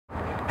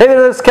Hey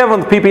there, this is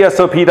Kevin with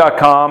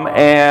ppsop.com,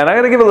 and I'm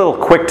going to give a little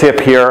quick tip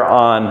here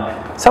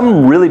on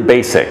something really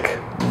basic.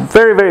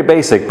 Very, very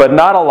basic, but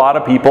not a lot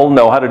of people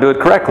know how to do it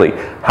correctly.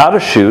 How to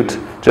shoot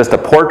just a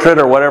portrait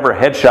or whatever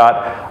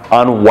headshot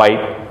on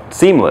white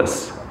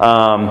seamless.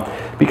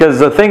 Because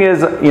the thing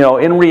is, you know,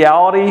 in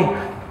reality,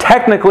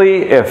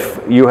 technically, if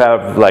you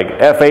have like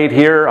f8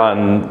 here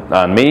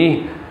on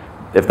me,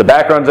 if the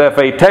background's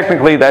f8,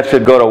 technically that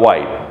should go to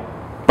white.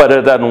 But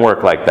it doesn't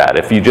work like that.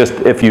 If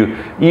you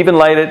even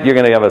light it, you're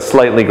going to have a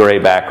slightly gray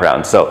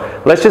background.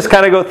 So let's just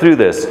kind of go through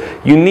this.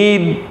 You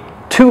need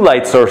two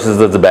light sources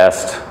that's the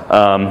best.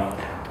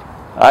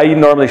 I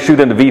normally shoot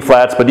into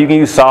V-flats, but you can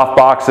use soft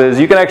boxes.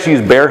 You can actually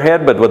use bare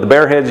head, but with the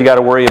bare heads you got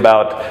to worry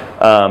about,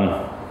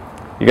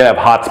 you're going to have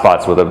hot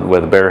spots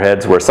with bare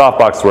heads, where soft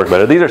boxes work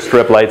better. These are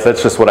strip lights.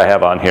 That's just what I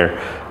have on here.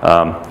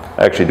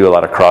 I actually do a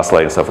lot of cross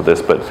light and stuff with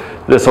this, but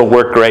this will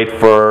work great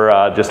for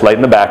just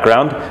lighting the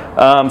background.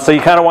 So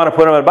you kind of want to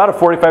put them at about a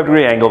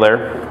 45-degree angle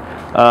there.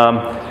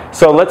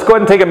 So let's go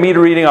ahead and take a meter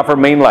reading off our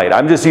main light.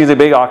 I'm just using a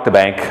big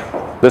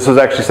Octabank. This was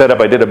actually set up,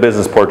 I did a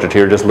business portrait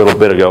here just a little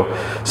bit ago.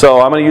 So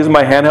I'm going to use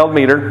my handheld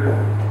meter.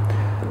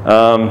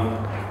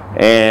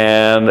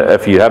 And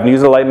if you haven't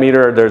used a light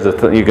meter, there's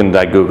you can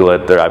Google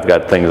it. I've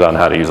got things on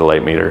how to use a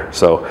light meter.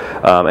 So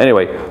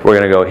anyway, we're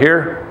going to go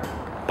here,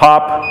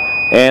 pop,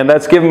 and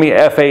that's giving me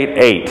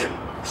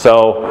f8.8.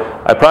 So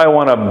I probably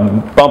want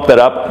to bump that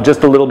up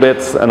just a little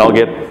bit, and I'll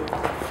get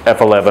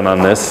f11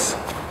 on this.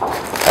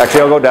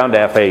 Actually, I'll go down to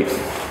f8.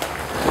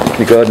 Let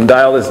me go ahead and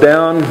dial this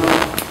down.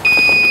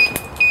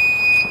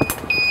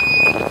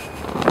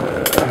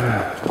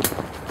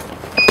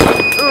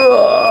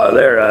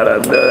 There,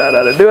 that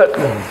ought to do it.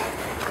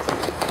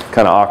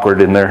 Kind of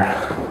awkward in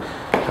there.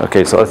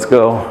 Okay, so let's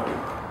go.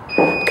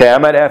 Okay,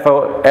 I'm at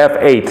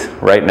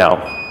f8 right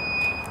now.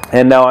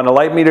 And now on a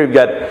light meter, you've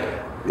got,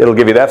 it'll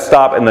give you the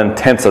f-stop and then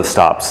tenths of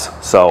stops.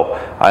 So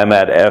I'm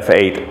at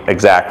f8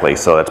 exactly,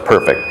 so that's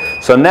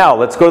perfect. So now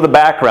let's go to the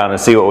background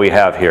and see what we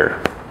have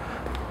here.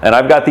 And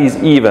I've got these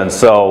even,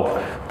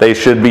 so they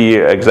should be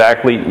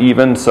exactly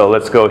even. So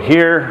let's go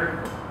here.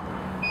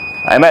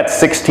 I'm at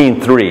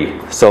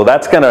 16.3, so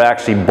that's going to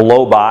actually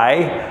blow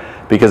by,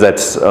 because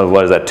that's,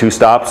 what is that, 2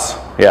 stops?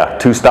 Yeah,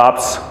 2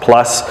 stops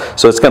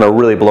plus, so it's going to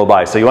really blow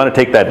by. So you want to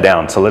take that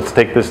down. So let's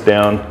take this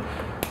down,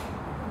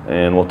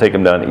 and we'll take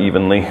them down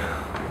evenly.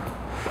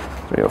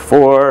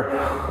 304.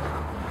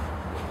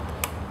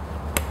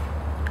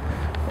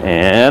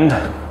 And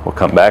we'll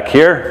come back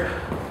here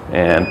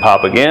and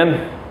pop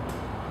again.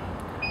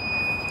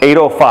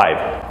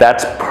 805.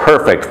 That's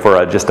perfect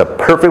for just a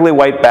perfectly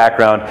white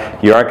background.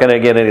 You aren't going to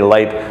get any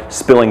light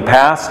spilling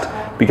past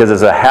because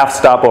it's a half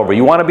stop over.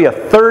 You want to be a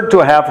third to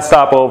a half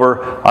stop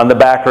over on the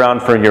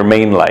background for your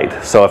main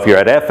light. So if you're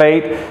at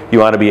f8, you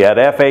want to be at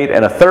f8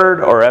 and a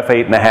third or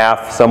f8 and a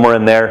half, somewhere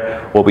in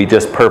there will be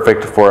just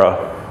perfect for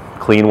a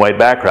clean white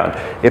background.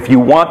 If you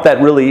want that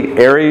really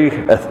airy,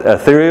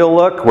 ethereal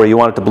look where you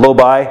want it to blow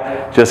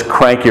by, just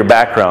crank your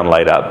background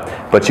light up.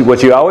 But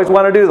what you always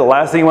want to do, the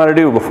last thing you want to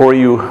do before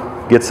you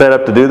get set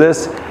up to do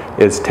this,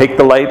 is take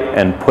the light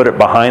and put it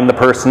behind the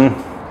person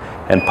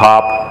and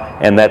pop,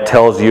 and that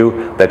tells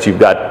you that you've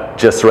got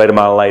just the right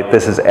amount of light.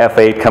 This is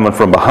f8 coming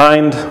from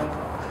behind.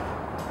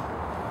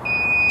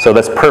 So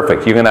that's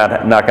perfect. You're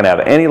not going to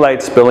have any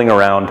light spilling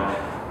around.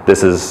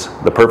 This is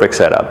the perfect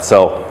setup.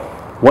 So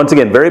once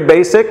again, very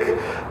basic,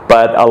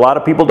 but a lot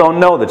of people don't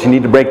know that you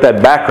need to break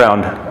that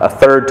background a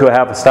third to a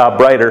half a stop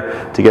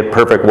brighter to get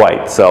perfect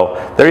white. So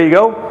there you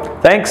go.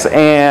 Thanks,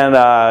 and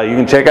you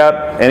can check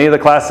out any of the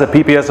classes at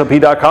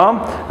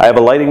ppsop.com. I have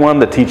a lighting one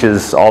that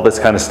teaches all this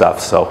kind of stuff.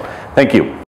 So thank you.